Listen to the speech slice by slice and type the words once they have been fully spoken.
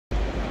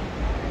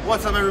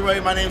What's up, everybody?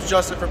 My name's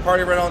Justin from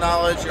Party Rental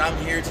Knowledge, and I'm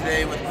here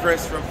today with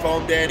Chris from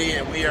Foam Daddy,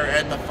 and we are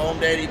at the Foam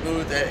Daddy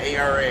booth at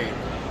ARA.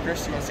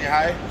 Chris, you want to say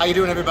hi? How you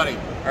doing, everybody?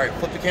 All right,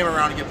 flip the camera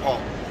around and get Paul.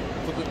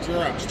 Turn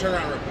around. Just turn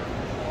around real quick.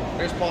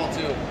 There's Paul,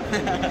 too.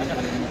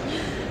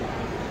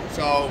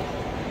 So,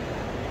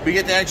 we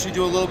get to actually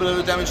do a little bit of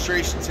a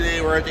demonstration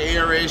today. We're at the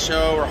ARA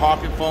Show. We're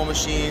hawking foam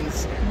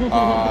machines,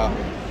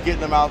 getting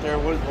them out there.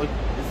 What is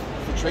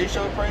the trade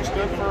show price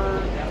good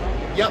for?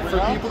 Yep, for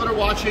people that are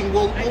watching,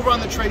 we'll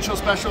run the trade show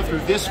special through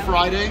this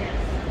Friday.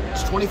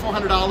 It's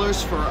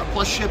 $2,400 for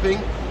plus shipping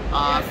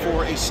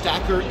for a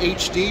Stacker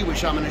HD,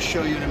 which I'm going to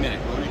show you in a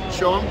minute. Want me to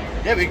show them?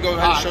 Yeah, we can go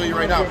ahead and show you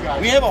right now.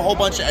 We have a whole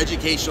bunch of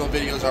educational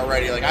videos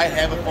already. Like, I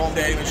have a Foam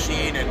Daddy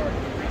machine,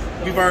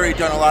 and we've already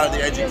done a lot of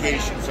the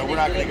education, so we're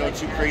not going to go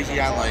too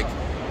crazy on, like,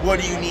 what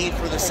do you need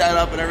for the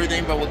setup and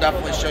everything, but we'll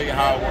definitely show you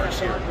how it works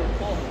here.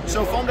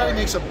 So Foam Daddy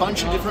makes a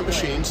bunch of different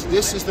machines.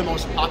 This is the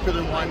most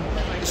popular one.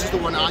 This is the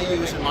one I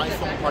use in my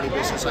foam party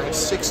business. I have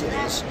 6 of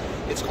these.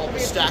 It's called the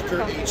Stacker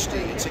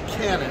HD. It's a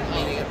cannon,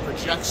 meaning it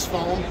projects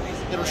foam.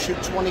 It'll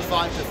shoot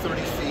 25 to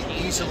 30 feet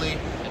easily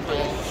for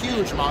a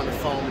huge amount of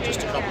foam in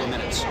just a couple of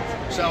minutes.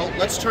 So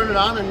let's turn it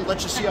on and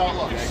let you see how it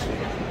looks.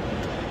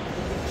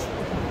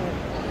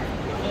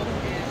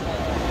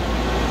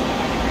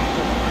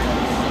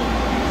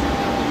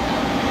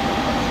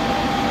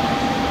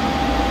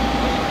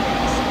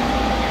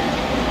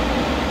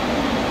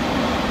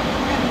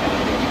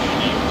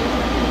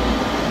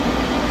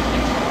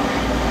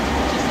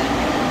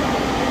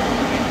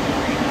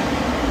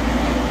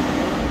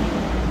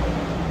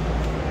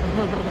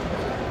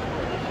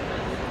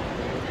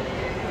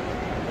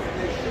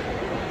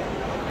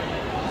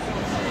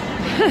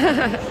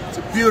 It's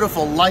a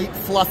beautiful, light,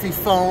 fluffy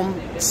foam.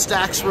 It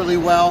stacks really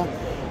well.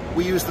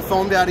 We use the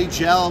Foam Daddy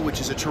gel,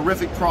 which is a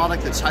terrific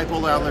product that's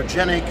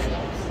hypoallergenic.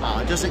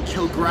 Doesn't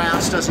kill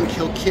grass, doesn't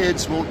kill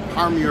kids, won't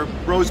harm your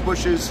rose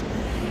bushes,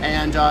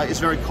 and is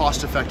very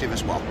cost effective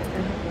as well.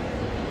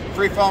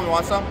 Free foam, you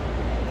want some?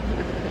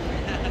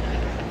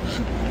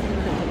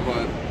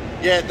 But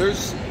yeah,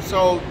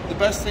 so the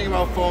best thing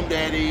about Foam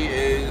Daddy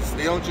is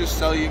they don't just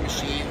sell you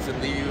machines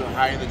and leave you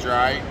high in the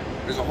dry.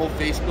 There's a whole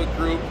Facebook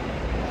group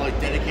like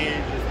dedicated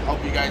to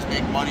help you guys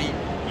make money.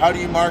 How do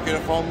you market a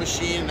foam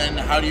machine, and then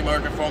how do you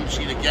market a foam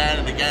machine again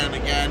and again and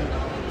again,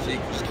 so you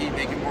can just keep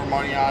making more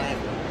money on it.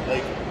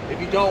 Like, if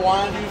you don't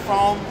want to do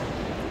foam,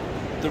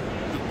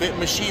 the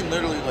machine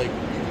literally, like,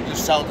 you can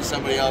just sell it to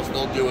somebody else,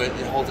 they'll do it,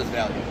 it holds its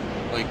value.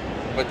 Like,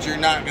 but you're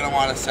not gonna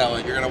want to sell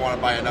it, you're gonna want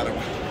to buy another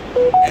one.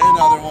 And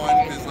another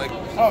one, because like,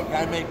 oh,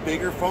 can I make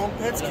bigger foam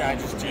pits? Can I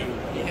just do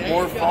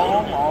more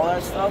foam, all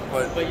that stuff?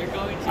 But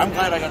I'm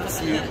glad I got to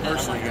see you in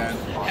person again,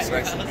 so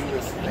I can do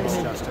this. Thanks,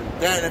 Justin.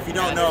 Then, if you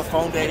don't know,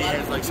 Foam Daddy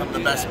has like some of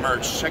the best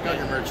merch. Check out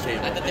your merch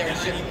table. I thought they were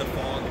shooting the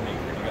fog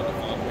maker. You got the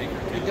fog maker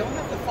too. We don't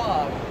have the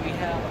fog. We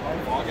have our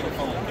fog and the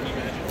foam. Can you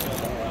imagine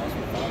something else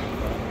with fog and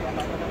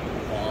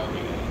foam?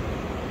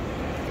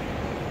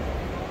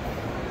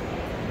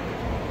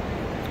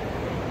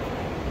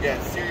 Yeah,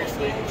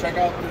 seriously, check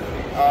out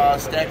the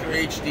Stacker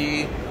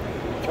HD.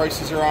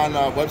 Prices are on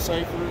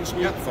website for this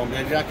week. Yep,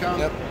 foamdaddy.com.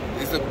 Yep.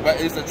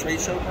 Is the trade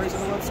show price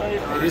on the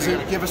website? Or It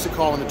isn't. Give us a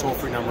call on the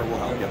toll-free number. We'll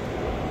help you.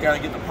 You gotta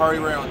get the party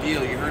round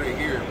deal. You heard it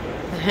here.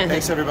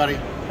 Thanks, everybody.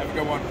 Have a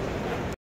good one.